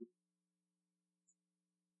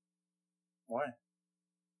Morning.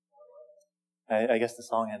 I guess the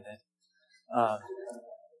song ended.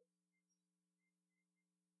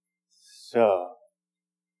 So,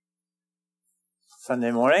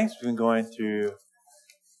 Sunday mornings, we've been going through the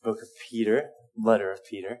book of Peter, letter of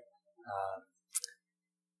Peter.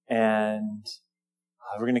 And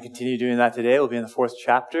we're going to continue doing that today. We'll be in the 4th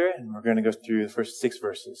chapter, and we're going to go through the first 6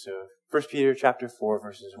 verses. So, 1 Peter chapter 4,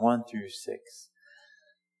 verses 1 through 6.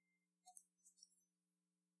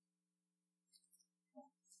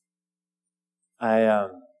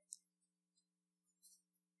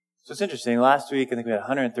 So it's interesting. Last week, I think we had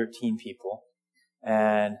 113 people.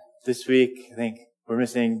 And this week, I think we're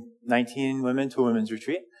missing 19 women to a women's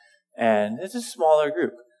retreat. And it's a smaller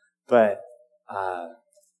group. But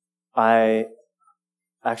I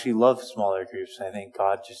actually love smaller groups. I think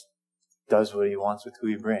God just does what He wants with who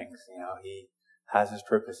He brings. You know, He has His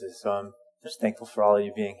purposes. So I'm just thankful for all of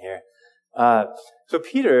you being here. So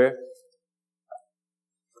Peter,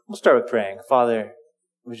 we'll start with praying. Father,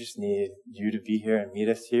 we just need you to be here and meet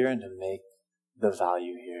us here and to make the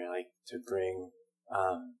value here, like to bring,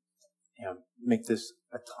 make this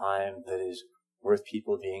a time that is worth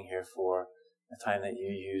people being here for, a time that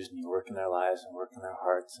you use and you work in their lives and work in their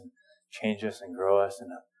hearts and change us and grow us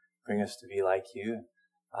and bring us to be like you.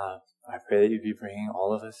 I pray that you'd be bringing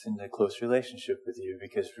all of us into a close relationship with you,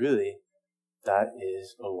 because really that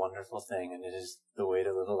is a wonderful thing and it is the way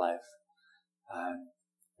to live a life.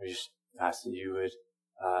 We just ask that you would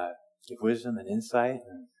give wisdom and insight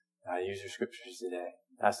and use your scriptures today.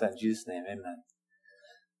 Ask that in Jesus' name, amen.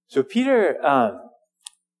 So Peter,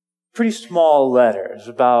 pretty small letter. It's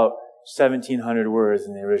about 1,700 words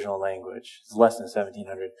in the original language. It's less than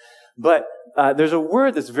 1,700. But there's a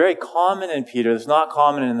word that's very common in Peter that's not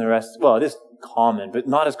common in the rest. Well, it is common, but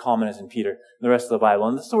not as common as in Peter, in the rest of the Bible.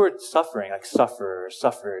 And that's the word suffering, like suffer,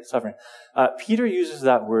 suffered, suffering. Peter uses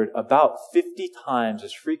that word about 50 times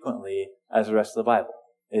as frequently as the rest of the Bible.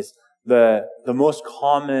 It's the most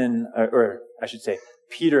common, or I should say,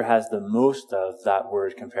 Peter has the most of that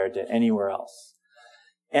word compared to anywhere else.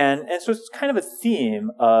 And so it's kind of a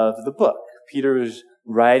theme of the book. Peter was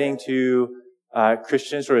writing to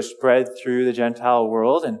Christians sort of spread through the Gentile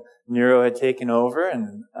world, and Nero had taken over,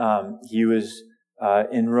 and he was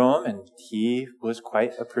in Rome, and he was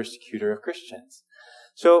quite a persecutor of Christians.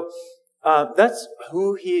 So that's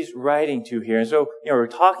who he's writing to here. And so, we're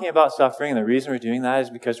talking about suffering, and the reason we're doing that is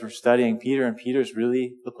because we're studying Peter, and Peter's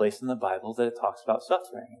really the place in the Bible that it talks about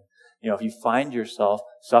suffering. If you find yourself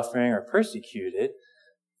suffering or persecuted,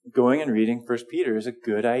 going and reading 1 Peter is a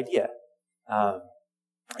good idea.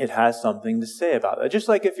 It has something to say about it. Just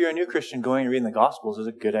like if you're a new Christian, going and reading the Gospels is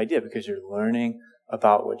a good idea because you're learning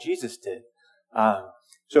about what Jesus did.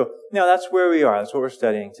 So that's where we are. That's what we're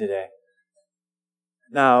studying today.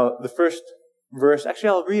 Now, the first verse, actually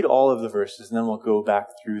I'll read all of the verses and then we'll go back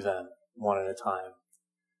through them one at a time.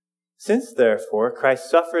 Since therefore Christ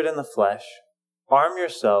suffered in the flesh, arm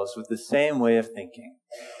yourselves with the same way of thinking.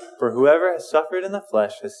 For whoever has suffered in the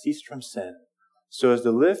flesh has ceased from sin, so as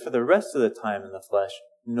to live for the rest of the time in the flesh,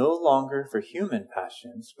 no longer for human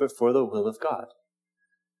passions, but for the will of God.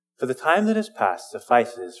 For the time that is past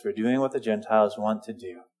suffices for doing what the Gentiles want to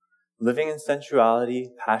do, living in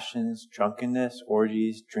sensuality, passions, drunkenness,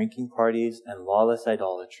 orgies, drinking parties, and lawless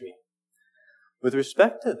idolatry. With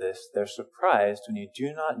respect to this, they're surprised when you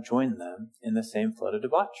do not join them in the same flood of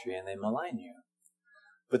debauchery, and they malign you.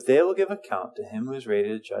 But they will give account to him who is ready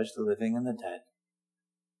to judge the living and the dead.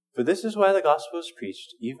 For this is why the gospel is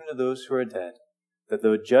preached, even to those who are dead, that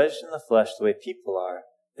though judged in the flesh the way people are,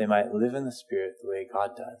 they might live in the spirit the way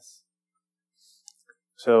God does.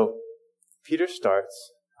 So, Peter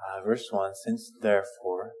starts, verse 1, since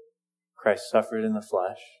therefore Christ suffered in the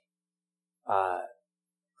flesh.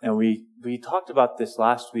 And we talked about this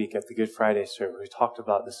last week at the Good Friday service. We talked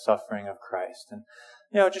about the suffering of Christ. And,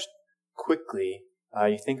 just quickly,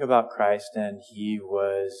 you think about Christ, and he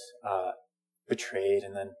was betrayed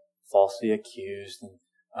and then falsely accused and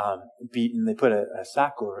beaten. They put a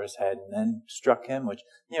sack over his head and then struck him, which,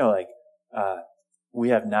 we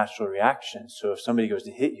have natural reactions. So if somebody goes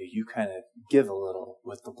to hit you, you kind of give a little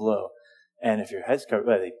with the blow. And if your head's covered,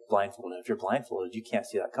 they blindfolded. If you're blindfolded, you can't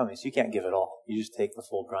see that coming, so you can't give it all. You just take the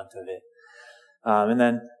full brunt of it. And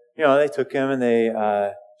then, they took him and they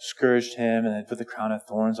scourged him and then put the crown of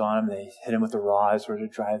thorns on him. They hit him with the rods to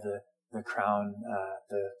drive the crown,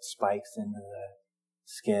 the spikes into the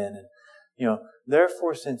skin. And,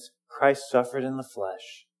 therefore, since Christ suffered in the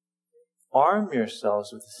flesh, arm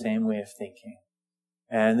yourselves with the same way of thinking.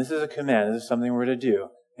 And this is a command. This is something we're to do.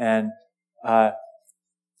 And I'm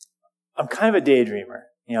kind of a daydreamer.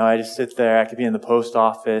 I just sit there, I could be in the post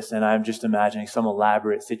office, and I'm just imagining some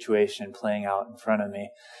elaborate situation playing out in front of me.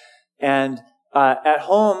 And at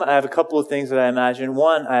home, I have a couple of things that I imagine.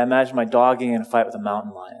 One, I imagine my dog getting in a fight with a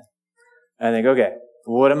mountain lion. And I think, okay,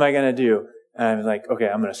 what am I going to do? And I'm like, okay,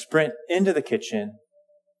 I'm going to sprint into the kitchen,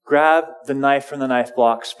 grab the knife from the knife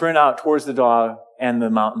block, sprint out towards the dog and the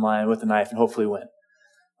mountain lion with the knife, and hopefully win.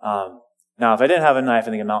 Now, if I didn't have a knife, I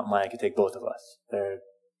think a mountain lion could take both of us. They're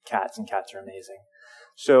cats, and cats are amazing.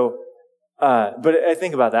 So, but I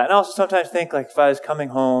think about that. And I also sometimes think, like, if I was coming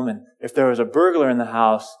home and if there was a burglar in the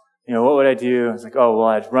house, what would I do? It's like, oh, well,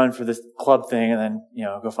 I'd run for this club thing and then,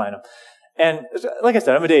 go find him. And like I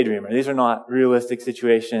said, I'm a daydreamer. These are not realistic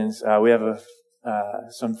situations. We have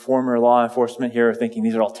some former law enforcement here thinking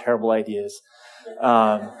these are all terrible ideas.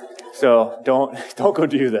 So don't go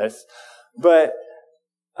do this. But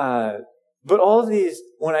all of these,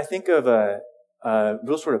 when I think of a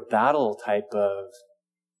real sort of battle type of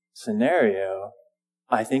scenario,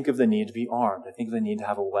 I think of the need to be armed. I think of the need to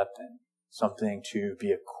have a weapon, something to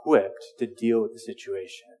be equipped to deal with the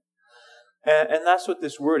situation. And that's what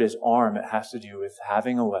this word is, arm. It has to do with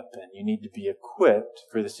having a weapon. You need to be equipped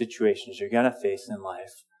for the situations you're going to face in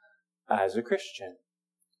life as a Christian.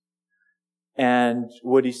 And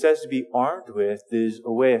what he says to be armed with is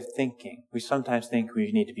a way of thinking. We sometimes think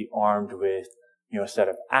we need to be armed with, a set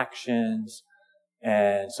of actions.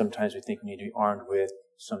 And sometimes we think we need to be armed with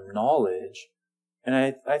some knowledge. And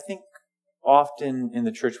I think often in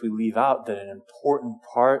the church we leave out that an important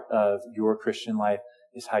part of your Christian life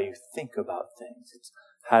is how you think about things. It's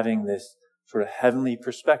having this sort of heavenly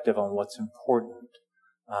perspective on what's important.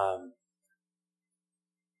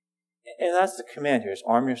 And that's the command here, is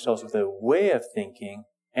arm yourselves with a way of thinking,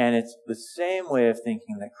 and it's the same way of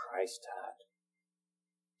thinking that Christ had.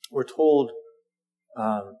 We're told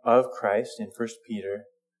of Christ in 1 Peter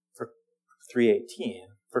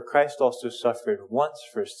 3:18, for Christ also suffered once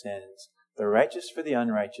for sins, the righteous for the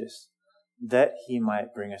unrighteous, that he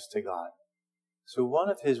might bring us to God. So one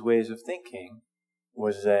of his ways of thinking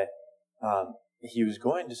was that he was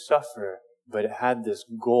going to suffer, but it had this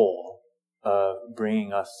goal of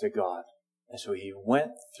bringing us to God. And so he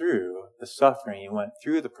went through the suffering, he went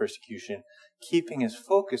through the persecution, keeping his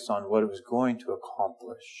focus on what it was going to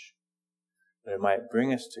accomplish, that it might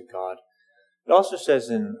bring us to God. It also says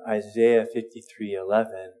in Isaiah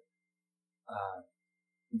 53:11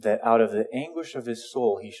 that out of the anguish of his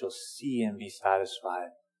soul he shall see and be satisfied.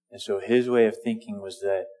 And so his way of thinking was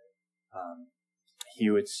that he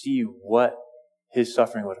would see what his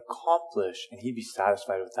suffering would accomplish, and he'd be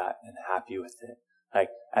satisfied with that and happy with it. Like,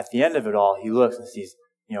 at the end of it all, he looks and sees,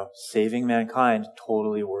 saving mankind,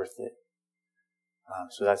 totally worth it.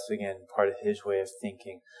 So that's, again, part of his way of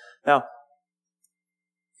thinking. Now,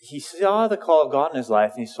 he saw the call of God in his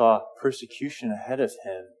life, and he saw persecution ahead of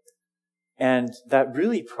him. And that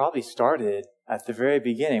really probably started at the very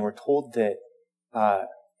beginning. We're told that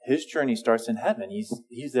his journey starts in heaven.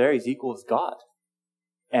 He's there, he's equal with God.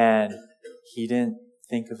 And he didn't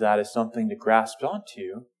think of that as something to grasp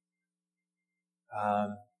onto.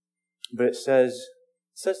 But it says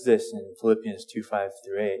this in Philippians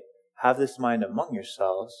 2:5-8, have this mind among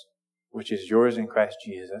yourselves, which is yours in Christ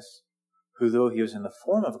Jesus, who though he was in the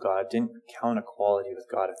form of God, didn't count equality with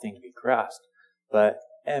God a thing to be grasped, but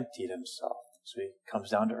emptied himself. So he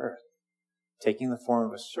comes down to earth, taking the form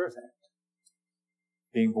of a servant,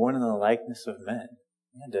 being born in the likeness of men.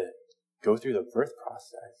 He had to go through the birth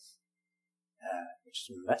process, which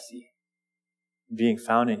is messy. Being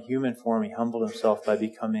found in human form, he humbled himself by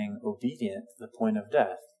becoming obedient to the point of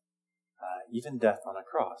death, even death on a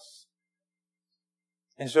cross.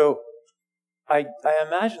 And so I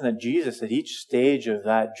imagine that Jesus, at each stage of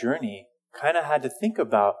that journey, kind of had to think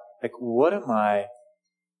about, like, what am I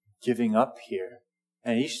giving up here?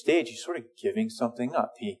 And at each stage, he's sort of giving something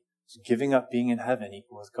up. He's giving up being in heaven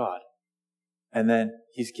equal with God. And then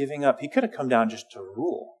he's giving up, he could have come down just to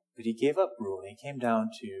rule, but he gave up rule, and he came down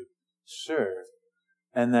to serve.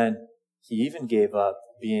 And then he even gave up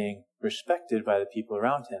being respected by the people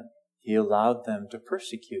around him. He allowed them to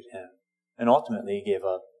persecute him. And ultimately, he gave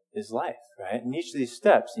up his life, right? In each of these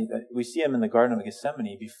steps, we see him in the Garden of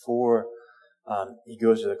Gethsemane before he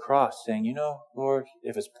goes to the cross saying, Lord,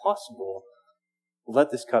 if it's possible,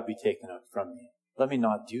 let this cup be taken from me. Let me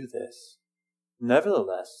not do this.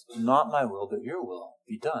 Nevertheless, not my will, but your will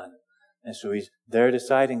be done. And so he's there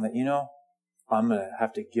deciding that, I'm going to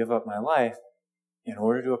have to give up my life in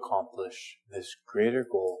order to accomplish this greater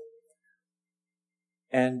goal.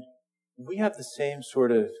 And we have the same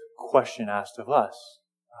sort of question asked of us,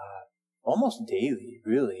 almost daily,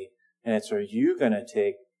 really. And it's, are you going to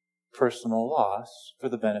take personal loss for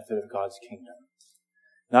the benefit of God's kingdom?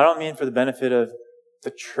 And I don't mean for the benefit of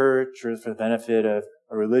the church or for the benefit of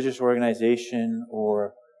a religious organization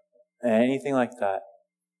or anything like that.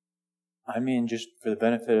 I mean just for the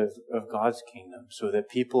benefit of God's kingdom, so that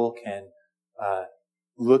people can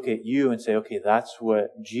look at you and say, okay, that's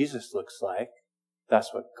what Jesus looks like.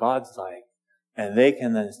 That's what God's like. And they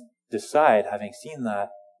can then decide, having seen that,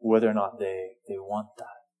 whether or not they want that.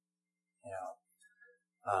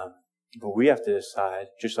 But we have to decide,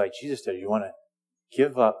 just like Jesus did, you want to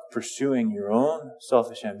give up pursuing your own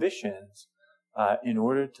selfish ambitions in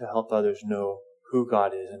order to help others know who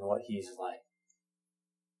God is and what He's like.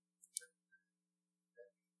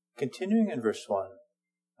 Continuing in verse 1,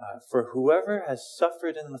 for whoever has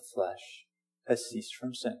suffered in the flesh has ceased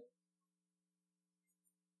from sin.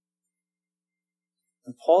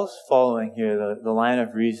 And Paul's following here the line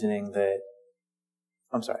of reasoning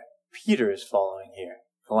Peter is following here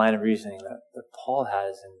the line of reasoning that Paul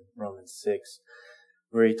has in Romans 6,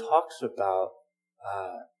 where he talks about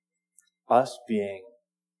us being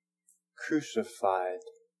crucified,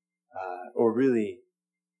 or really,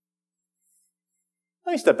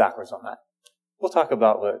 let me step backwards on that. We'll talk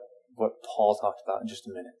about what Paul talked about in just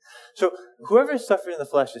a minute. So, whoever has suffered in the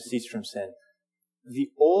flesh has ceased from sin.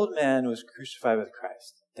 The old man was crucified with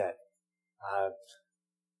Christ, dead.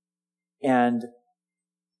 And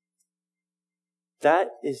that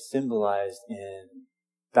is symbolized in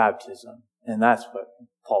baptism. And that's what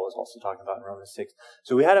Paul was also talking about in Romans 6.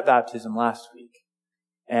 So we had a baptism last week.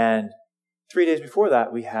 And 3 days before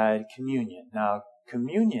that, we had communion. Now,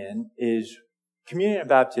 communion and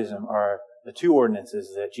baptism are the two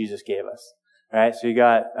ordinances that Jesus gave us. All right? So you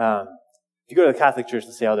got, if you go to the Catholic Church,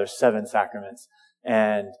 they say, oh, there's 7 sacraments.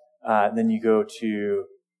 And then you go to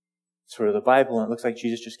sort of the Bible, and it looks like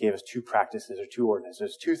Jesus just gave us 2 practices or 2 ordinances.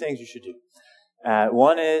 There's 2 things you should do.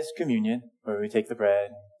 One is communion, where we take the bread,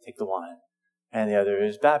 take the wine, and the other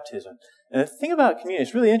is baptism. And the thing about communion,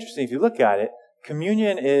 it's really interesting if you look at it.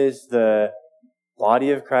 Communion is the body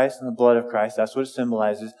of Christ and the blood of Christ. That's what it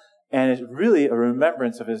symbolizes. And it's really a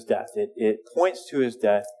remembrance of His death. It points to His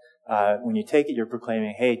death. When you take it, you're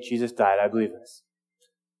proclaiming, hey, Jesus died, I believe this.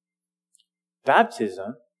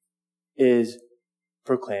 Baptism is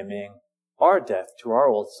proclaiming our death to our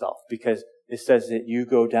old self, because it says that you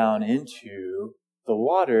go down into the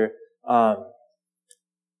water. Don't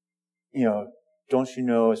you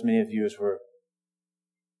know, as many of you as were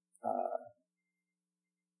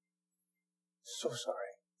so sorry.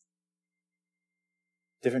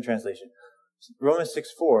 Different translation. Romans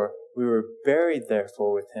 6:4, we were buried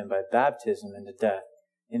therefore with Him by baptism into death,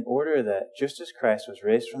 in order that, just as Christ was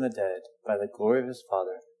raised from the dead by the glory of His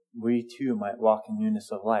Father, we too might walk in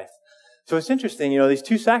newness of life. So it's interesting, these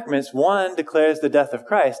 2 sacraments, one declares the death of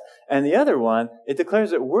Christ, and the other one, it declares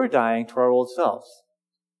that we're dying to our old selves.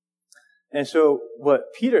 And so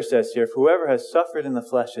what Peter says here, if whoever has suffered in the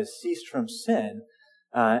flesh has ceased from sin,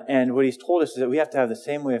 and what he's told us is that we have to have the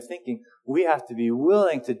same way of thinking. We have to be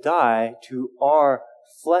willing to die to our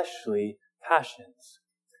fleshly passions.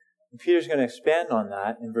 And Peter's going to expand on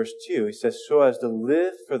that in verse 2. He says, so as to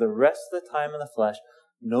live for the rest of the time in the flesh,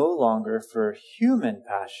 no longer for human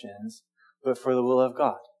passions, but for the will of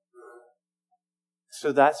God.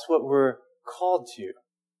 So that's what we're called to.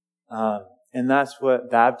 And that's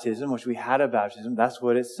what baptism, which we had a baptism, that's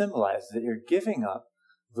what it symbolizes, that you're giving up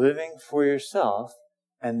living for yourself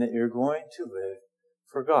and that you're going to live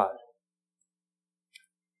for God.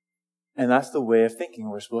 And that's the way of thinking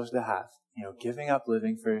we're supposed to have. Giving up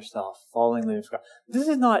living for yourself, following living for God. This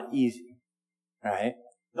is not easy, right?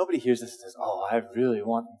 Nobody hears this and says, oh, I really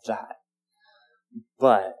want that.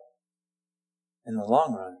 But in the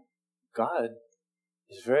long run, God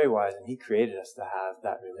is very wise, and He created us to have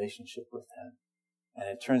that relationship with Him. And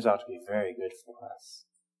it turns out to be very good for us.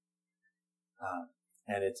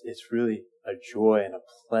 And it's really a joy and a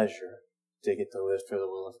pleasure to get to live for the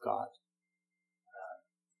will of God.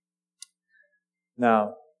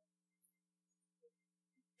 Now,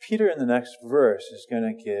 Peter in the next verse is going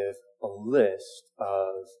to give a list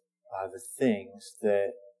of the things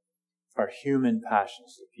that are human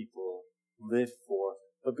passions that people live for.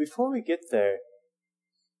 But before we get there,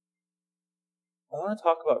 I want to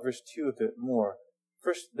talk about verse 2 a bit more.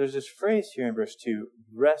 First, there's this phrase here in verse 2,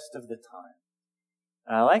 rest of the time.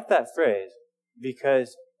 And I like that phrase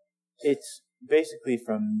because it's basically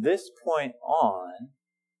from this point on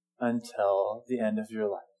until the end of your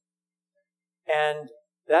life. And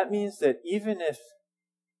that means that even if,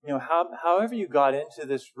 however you got into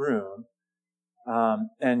this room,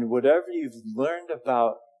 and whatever you've learned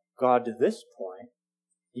about God to this point,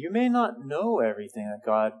 you may not know everything that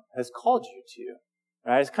God has called you to.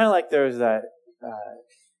 Right? It's kind of like there was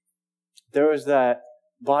that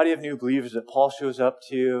body of new believers that Paul shows up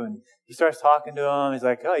to, and he starts talking to them. He's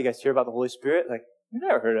like, oh, you guys hear about the Holy Spirit? Like, you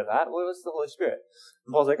never heard of that. What's the Holy Spirit?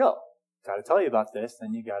 And Paul's like, oh, got to tell you about this.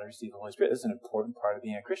 Then you got to receive the Holy Spirit. This is an important part of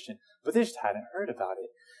being a Christian. But they just hadn't heard about it.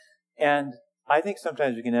 And I think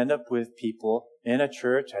sometimes we can end up with people in a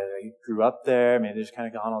church, either they grew up there, maybe they've just kind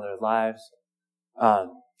of gone all their lives.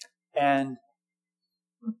 And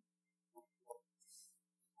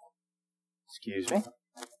excuse me.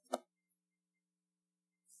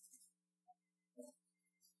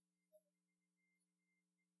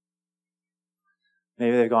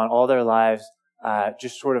 Maybe they've gone all their lives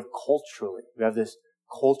just sort of culturally. We have this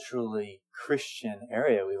culturally Christian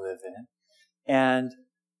area we live in. And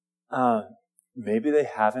maybe they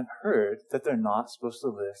haven't heard that they're not supposed to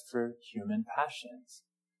live for human passions.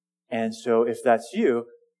 And so if that's you,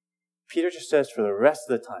 Peter just says for the rest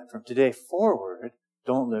of the time, from today forward,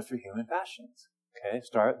 don't live for human passions. Okay?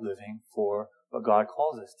 Start living for what God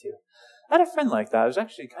calls us to. I had a friend like that. It was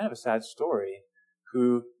actually kind of a sad story,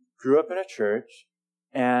 who grew up in a church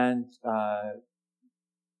and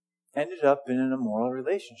ended up in an immoral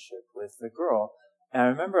relationship with a girl. And I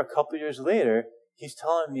remember a couple years later, he's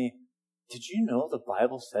telling me, did you know the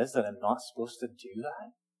Bible says that I'm not supposed to do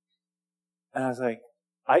that? And I was like,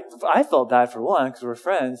 I felt bad for one, because we're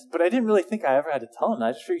friends, but I didn't really think I ever had to tell him that.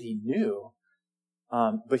 I just figured he knew.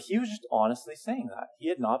 But he was just honestly saying that. He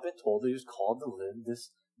had not been told that he was called to live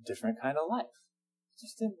this different kind of life. He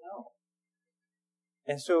just didn't know.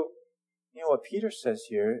 And so, what Peter says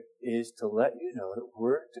here is to let you know that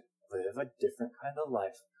we're to live a different kind of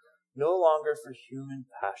life, no longer for human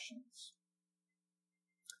passions.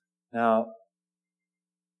 Now,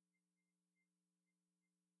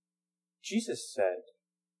 Jesus said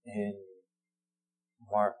in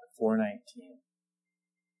Mark 4:19,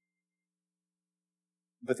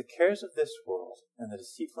 but the cares of this world and the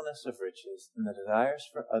deceitfulness of riches and the desires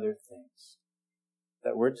for other things,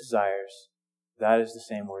 that word desires, that is the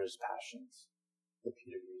same word as passions that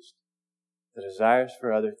Peter used. The desires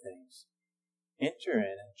for other things enter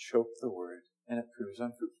in and choke the word, and it proves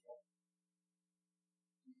unfruitful.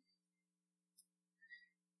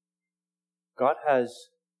 God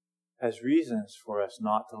has reasons for us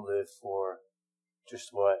not to live for just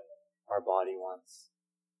what our body wants.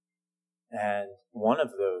 And one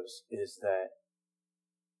of those is that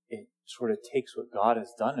it sort of takes what God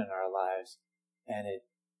has done in our lives and it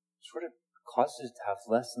sort of causes it to have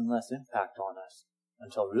less and less impact on us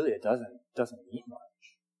until really it doesn't mean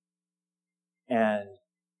much. And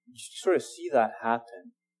you sort of see that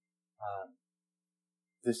happen.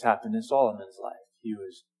 This happened in Solomon's life. He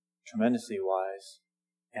was tremendously wise,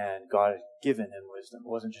 and God had given him wisdom.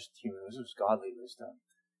 It wasn't just human wisdom, it was godly wisdom.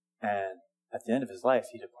 And at the end of his life,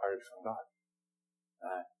 he departed from God.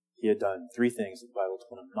 He had done 3 things that the Bible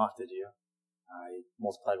told him not to do. He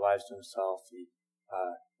multiplied wives to himself, he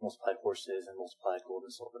multiplied horses, and multiplied gold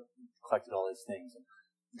and silver. He collected all these things. And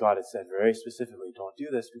God had said very specifically, don't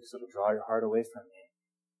do this because it'll draw your heart away from me.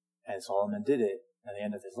 And Solomon did it at the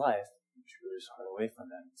end of his life, and drew his heart away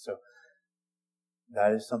from him. So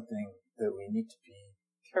that is something that we need to be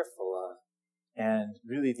careful of. And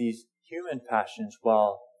really these human passions,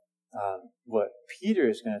 while what Peter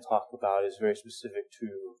is going to talk about is very specific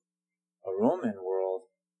to a Roman world,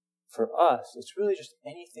 for us, it's really just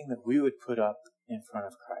anything that we would put up in front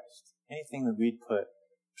of Christ. Anything that we'd put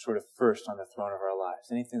sort of first on the throne of our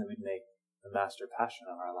lives. Anything that we'd make the master passion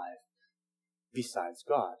of our life besides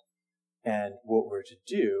God. And what we're to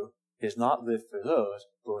do is not live for those,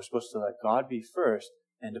 but we're supposed to let God be first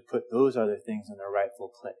and to put those other things in their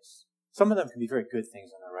rightful place. Some of them can be very good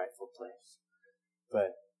things in their rightful place.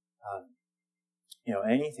 But,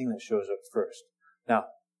 anything that shows up first. Now,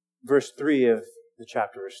 verse 3 of the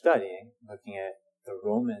chapter we're studying, looking at the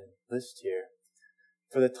Roman list here,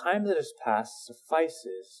 for the time that has passed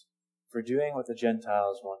suffices for doing what the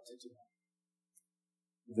Gentiles want to do.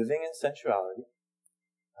 Living in sensuality.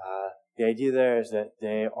 The idea there is that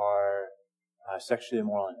they are sexually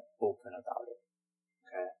immoral and open about it.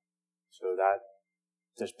 Okay? So that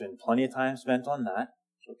there's been plenty of time spent on that.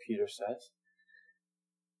 That's what Peter says.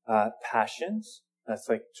 Passions. That's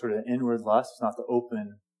like sort of the inward lust. It's not the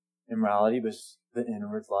open immorality, but it's the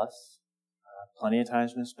inward lust. Plenty of time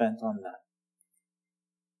has been spent on that.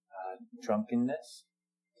 Drunkenness.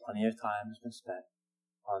 Plenty of time has been spent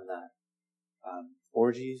on that.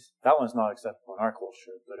 Orgies. That one's not acceptable in our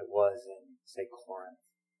culture, but it was in, say, Corinth,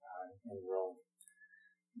 in Rome.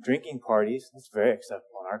 Drinking parties. That's very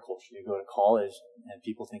acceptable in our culture. You go to college and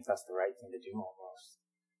people think that's the right thing to do almost.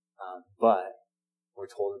 But we're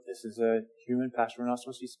told that this is a human passion. We're not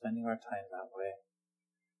supposed to be spending our time that way.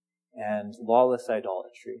 And lawless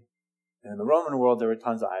idolatry. In the Roman world, there were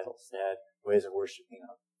tons of idols. They had ways of worshiping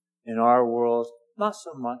them. In our world, not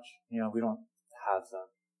so much. We don't have them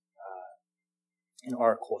in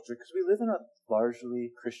our culture because we live in a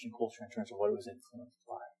largely Christian culture in terms of what it was influenced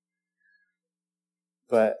by.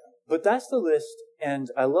 But that's the list,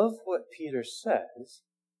 and I love what Peter says,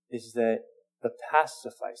 is that the past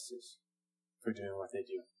suffices for doing what they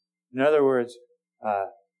do. In other words,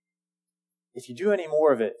 if you do any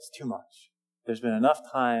more of it, it's too much. There's been enough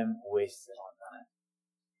time wasted on that.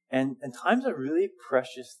 And time's a really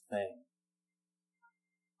precious thing.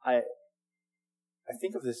 I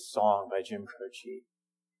think of this song by Jim Croce,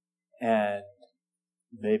 and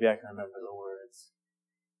maybe I can remember the words.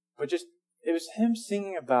 But it was him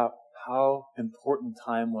singing about how important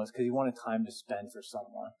time was because he wanted time to spend for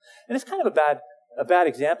someone. And it's kind of a bad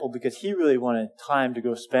example because he really wanted time to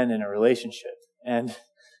go spend in a relationship and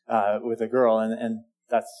with a girl, and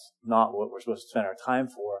that's not what we're supposed to spend our time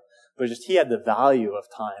for. But just he had the value of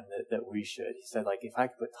time that we should. He said, if I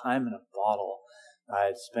could put time in a bottle,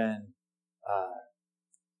 I'd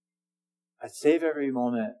save every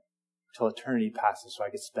moment till eternity passes so I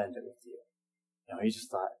could spend it with you. He just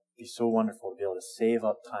thought it'd be so wonderful to be able to save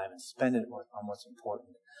up time and spend it on what's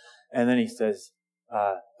important. And then he says,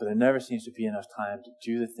 but there never seems to be enough time to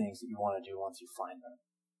do the things that you want to do once you find them.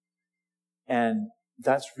 And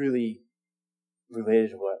that's really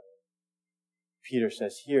related to what Peter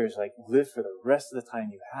says here is live for the rest of the time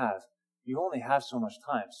you have. You only have so much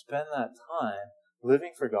time. Spend that time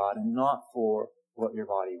living for God and not for what your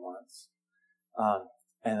body wants.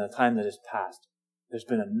 And the time that has passed, there's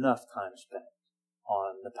been enough time spent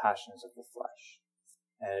on the passions of the flesh.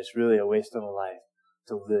 And it's really a waste of a life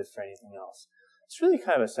to live for anything else. It's really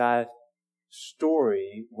kind of a sad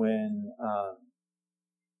story when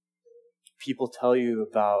people tell you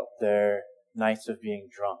about their nights of being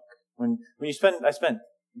drunk. I spent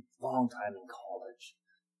a long time in college,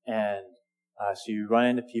 and so you run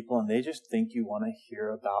into people and they just think you want to hear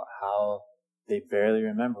about how they barely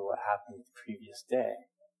remember what happened the previous day.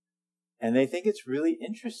 And they think it's really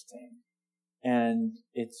interesting. And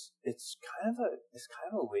it's kind of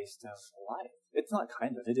a waste of life. It's not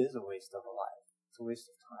kind of, it is a waste of a life. It's a waste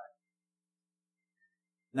of time.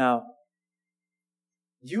 Now,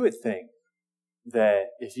 you would think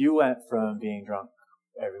that if you went from being drunk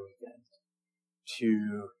every weekend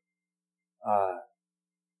to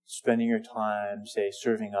spending your time, say,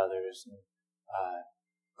 serving others and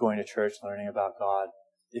going to church, learning about God,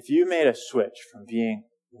 if you made a switch from being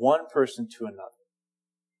one person to another,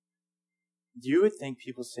 you would think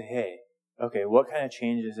people say, hey, okay, what kind of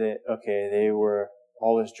change is it? Okay, they were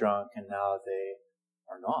always drunk and now they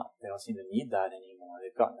are not. They don't seem to need that anymore.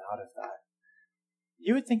 They've gotten out of that.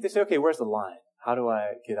 You would think they say, okay, where's the line? How do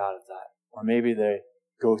I get out of that? Or maybe they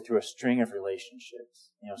go through a string of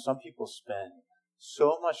relationships. Some people spend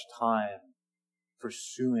so much time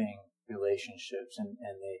pursuing relationships and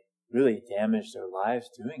they really damage their lives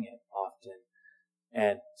doing it often.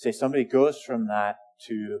 And say somebody goes from that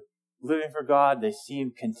to living for God, they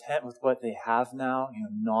seem content with what they have now,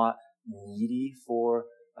 not needy for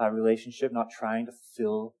a relationship, not trying to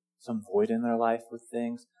fill some void in their life with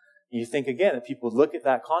things. You think again that people look at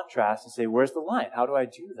that contrast and say, where's the line? How do I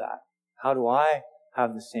do that? How do I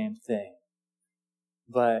have the same thing?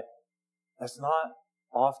 But that's not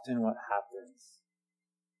often what happens.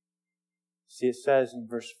 See, it says in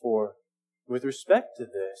verse 4, with respect to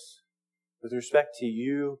this, with respect to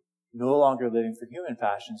you no longer living for human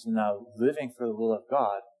passions and now living for the will of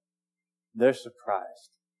God, they're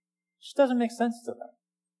surprised. It just doesn't make sense to them.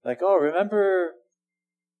 Remember,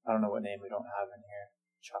 I don't know what name we don't have in here.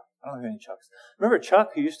 Chuck. I don't have any Chucks. Remember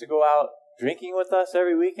Chuck who used to go out drinking with us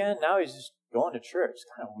every weekend? Now he's just going to church. It's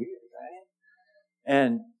kind of weird, right?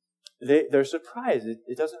 And they're surprised.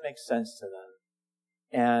 It doesn't make sense to them.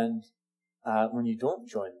 And when you don't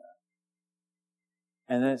join them.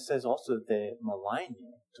 And then it says also that they malign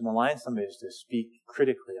you. To malign somebody is to speak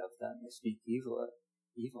critically of them. They speak evil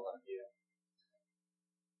of you.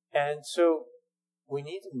 And so we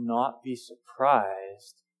need to not be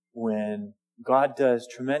surprised when God does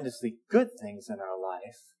tremendously good things in our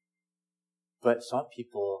life, but some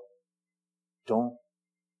people don't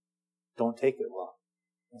take it well.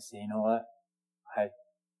 They say, you know what? I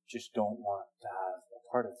just don't want to have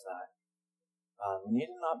a part of that. We need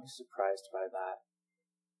to not be surprised by that.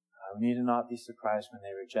 We need to not be surprised when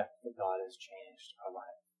they reject that God has changed our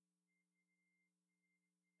life.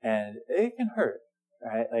 And it can hurt,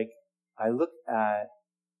 right? I look at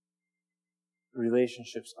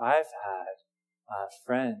relationships I've had,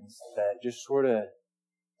 friends that just sort of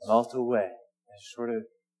melt away.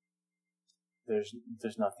 There's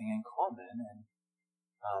nothing in common. And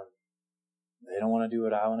They don't want to do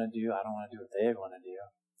what I want to do. I don't want to do what they want to do,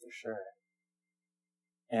 for sure.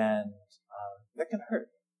 And that can hurt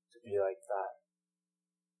to be like that.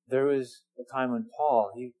 There was a time when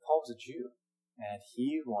Paul was a Jew, and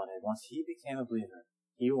he wanted, once he became a believer,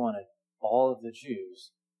 he wanted all of the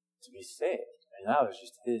Jews to be saved. And that was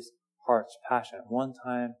just his heart's passion. At one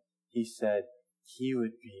time, he said he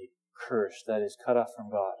would be cursed, that is, cut off from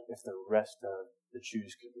God, if the rest of the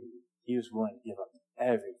Jews could believe. He was willing to give up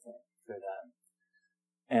everything for them.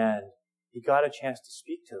 And he got a chance to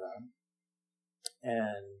speak to them,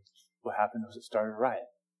 and what happened was it started a riot.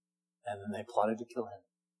 And then they plotted to kill him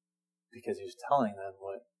because he was telling them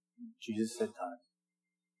what Jesus had done.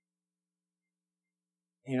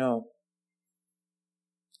 You know,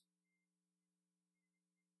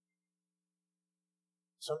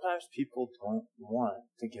 sometimes people don't want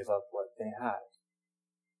to give up what they have.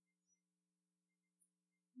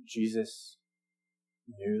 Jesus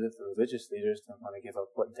knew that the religious leaders didn't want to give up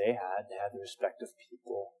what they had. They had the respect of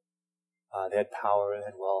people. They had power, they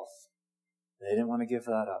had wealth. They didn't want to give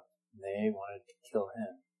that up. They wanted to kill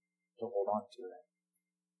him, to hold on to it.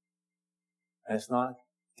 And it's not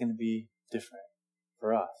going to be different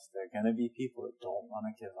for us. There are going to be people that don't want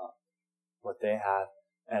to give up what they have,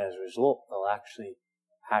 and as a result, they'll actually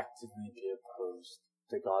actively be opposed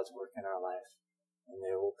to God's work in our life, and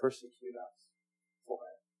they will persecute us for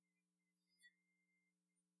it.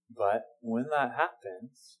 But when that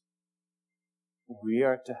happens, we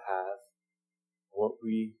are to have what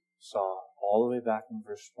we saw all the way back in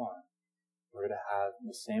verse 1. We're to have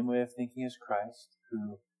the same way of thinking as Christ,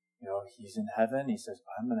 who, he's in heaven. He says,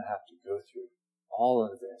 I'm going to have to go through all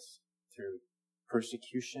of this, through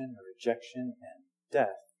persecution, rejection, and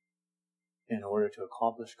death, in order to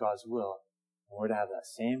accomplish God's will. And we're to have that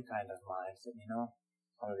same kind of mind that,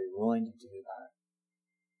 I'm going to be willing to do that.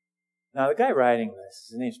 Now, the guy writing this,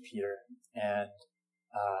 his name's Peter, and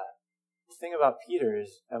the thing about Peter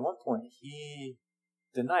is, at one point, he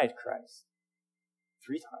denied Christ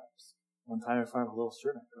 3 times. One time in front of a little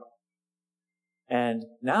servant girl. And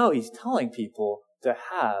now he's telling people to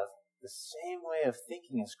have the same way of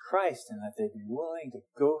thinking as Christ, and that they'd be willing to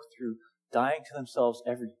go through dying to themselves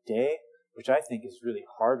every day, which I think is really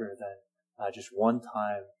harder than just one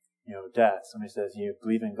time, death. Somebody says,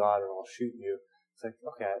 believe in God or I'll shoot you. It's like,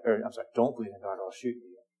 okay, don't believe in God or I'll shoot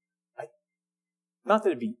you. Not that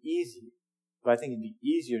it'd be easy, but I think it'd be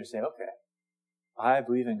easier to say, okay, I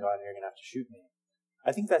believe in God and you're going to have to shoot me.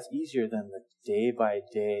 I think that's easier than the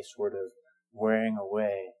day-by-day sort of wearing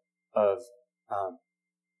away of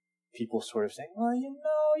people sort of saying, well,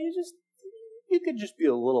 you could just be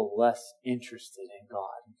a little less interested in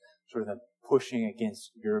God, sort of them pushing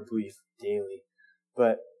against your belief daily.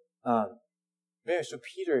 But anyway, so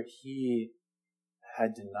Peter, he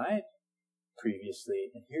had denied previously,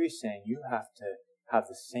 and here he's saying you have to have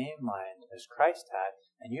the same mind as Christ had,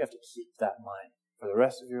 and you have to keep that mind for the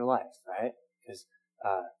rest of your life, right? Because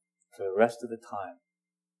for the rest of the time.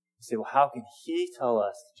 You say, well, how can he tell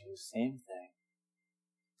us to do the same thing?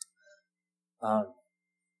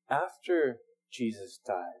 After Jesus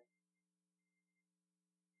died,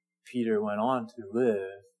 Peter went on to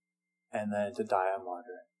live and then to die a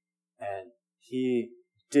martyr. And he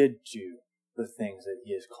did do the things that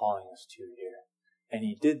he is calling us to here. And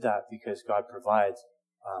he did that because God provides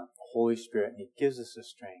the Holy Spirit, and he gives us the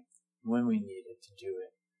strength when we need it to do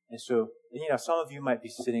it. And so, some of you might be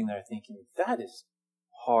sitting there thinking, that is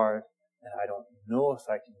hard, and I don't know if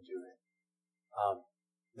I can do it.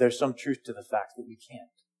 There's some truth to the fact that you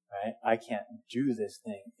can't, right? I can't do this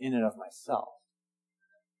thing in and of myself.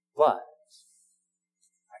 But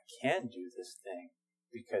I can do this thing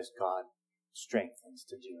because God strengthens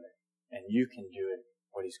to do it. And you can do it,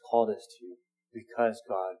 what he's called us to, because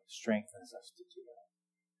God strengthens us to do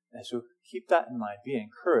it. And so keep that in mind. Be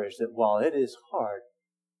encouraged that while it is hard,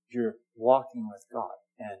 you're walking with God.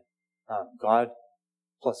 And God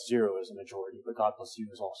plus 0 is a majority, but God plus you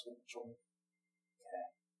is also a majority. Okay.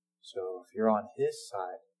 So if you're on his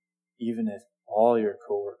side, even if all your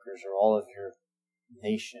coworkers or all of your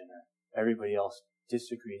nation or everybody else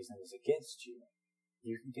disagrees and is against you,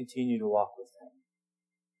 you can continue to walk with him.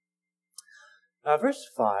 Verse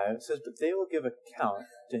 5 says, but they will give account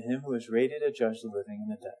to him who is ready to judge the living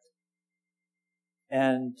and the dead.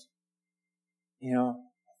 And,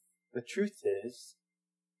 the truth is,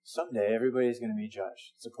 someday everybody's going to be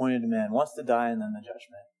judged. It's appointed to man once to die and then the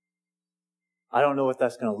judgment. I don't know what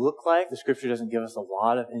that's going to look like. The scripture doesn't give us a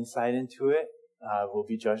lot of insight into it. We'll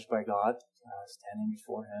be judged by God, standing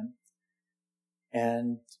before him.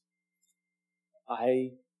 And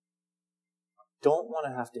I don't want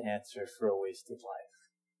to have to answer for a wasted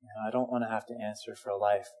life. I don't want to have to answer for a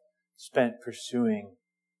life spent pursuing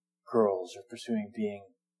girls or pursuing being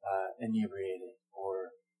inebriated or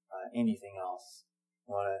anything else.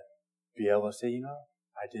 You want to be able to say,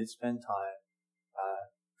 I did spend time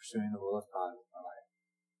pursuing the will of God with my life.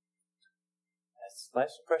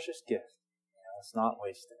 Life's a precious gift. Let's not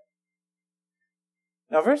waste it.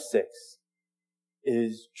 Now, verse 6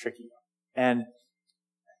 is tricky. And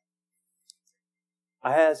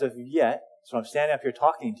as of yet, so I'm standing up here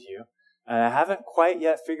talking to you, and I haven't quite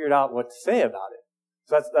yet figured out what to say about it.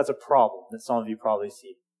 So that's a problem that some of you probably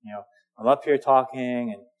see. I'm up here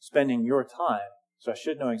talking and spending your time, so I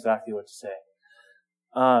should know exactly what to say.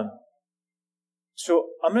 So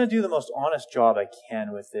I'm going to do the most honest job I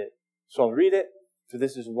can with it. So I'll read it. For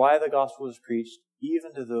this is why the gospel is preached,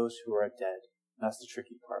 even to those who are dead. That's the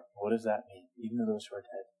tricky part. What does that mean? Even to those who are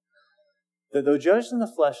dead. That though judged in the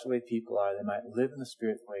flesh the way people are, they might live in the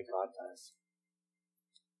spirit the way God does.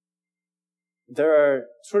 There are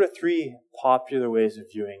sort of three popular ways of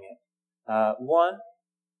viewing it. One,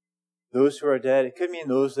 those who are dead, it could mean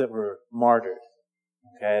those that were martyred.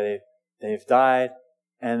 Okay, they've died,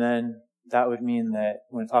 and then that would mean that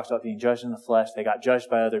when it talks about being judged in the flesh, they got judged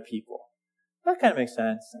by other people. That kind of makes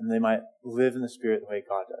sense, and they might live in the spirit the way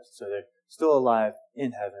God does. So they're still alive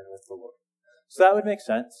in heaven with the Lord. So that would make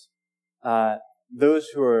sense. Those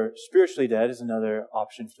who are spiritually dead is another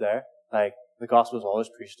option for there. Like, the gospel is always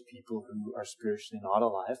preached to people who are spiritually not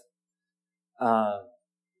alive.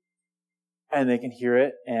 And they can hear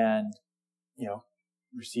it and,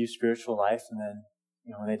 receive spiritual life, and then,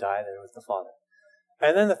 when they die, they're with the Father.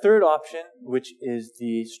 And then the third option, which is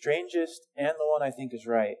the strangest and the one I think is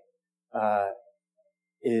right,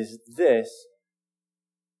 is this,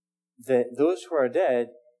 that those who are dead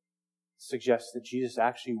suggests that Jesus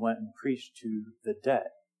actually went and preached to the dead.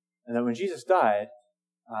 And that when Jesus died,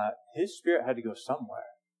 his spirit had to go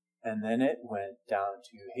somewhere. And then it went down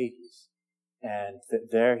to Hades. And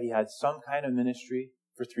that there he had some kind of ministry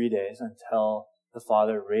for 3 days until the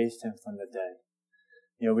Father raised him from the dead.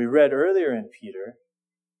 We read earlier in Peter,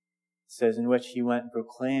 it says, in which he went and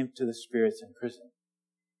proclaimed to the spirits in prison.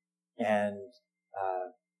 And,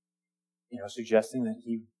 suggesting that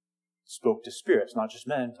he spoke to spirits, not just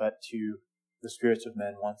men, but to the spirits of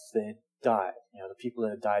men once they died, the people that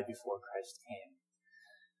had died before Christ came.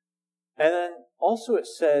 And then also it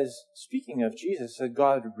says, speaking of Jesus, that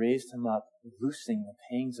God raised him up, loosing the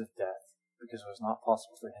pangs of death, because it was not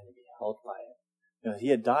possible for him to be held by it. He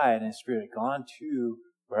had died and his spirit had gone to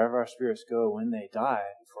wherever our spirits go when they die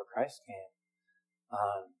before Christ came.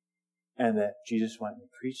 And that Jesus went and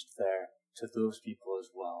preached there to those people as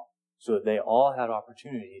well. So that they all had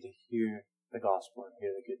opportunity to hear the gospel and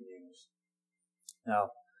hear the good news. Now,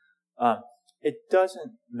 it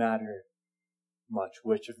doesn't matter much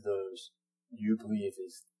which of those you believe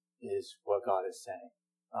is what God is saying.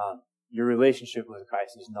 Your relationship with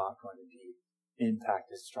Christ is not going to be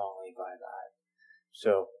impacted strongly by that.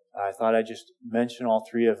 So I thought I'd just mention all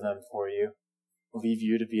three of them for you, leave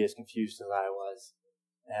you to be as confused as I was,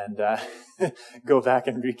 and go back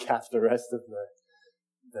and recap the rest of the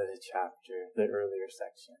chapter, the earlier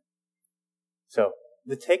section. So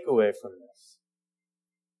the takeaway from this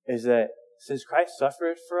is that since Christ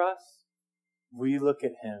suffered for us, we look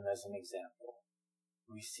at him as an example.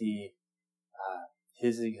 We see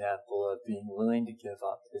his example of being willing to give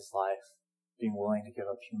up his life, being willing to give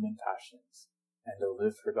up human passions, and to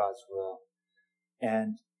live for God's will.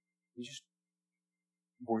 And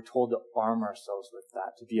we're told to arm ourselves with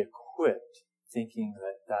that, to be equipped, thinking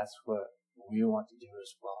that that's what we want to do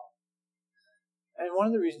as well. And one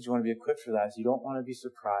of the reasons you want to be equipped for that is you don't want to be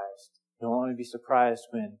surprised. You don't want to be surprised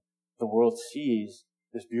when the world sees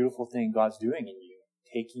this beautiful thing God's doing in you,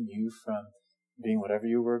 taking you from being whatever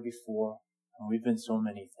you were before. And we've been so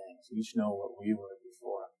many things. We each know what we were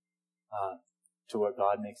before, to what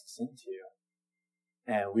God makes us into.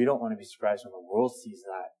 And we don't want to be surprised when the world sees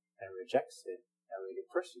that and rejects it and we get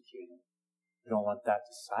persecuted. We don't want that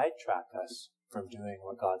to sidetrack us from doing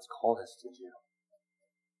what God's called us to do.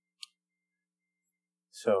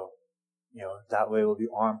 So, that way we'll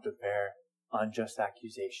be armed to bear unjust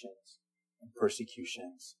accusations and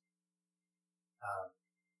persecutions.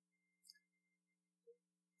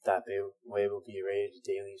 That way we'll be ready to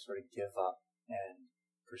daily sort of give up and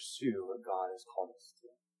pursue what God has called us to.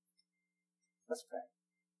 Let's pray.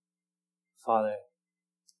 Father,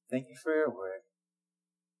 thank you for your word.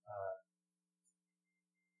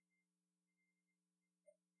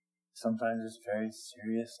 Sometimes it's very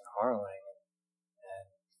serious and harrowing, and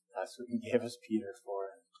that's what you gave us Peter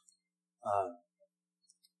for.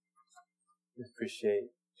 We appreciate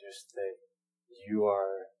just that you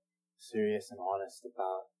are serious and honest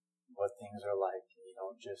about what things are like, and you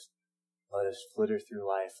don't just let us flitter through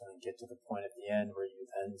life and then get to the point at the end where you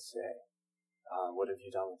then say, what have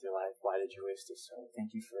you done with your life? Why did you waste it so?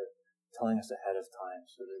 Thank you for telling us ahead of time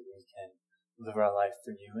so that we can live our life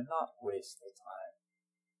for you and not waste the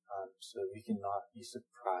time, so that we can not be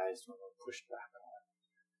surprised when we're pushed back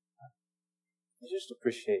on. I just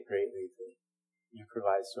appreciate greatly that you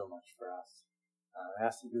provide so much for us. I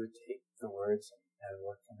ask that you would take the words and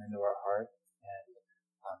work them into our heart and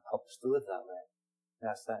help us to live that way.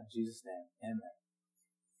 I ask that in Jesus' name. Amen.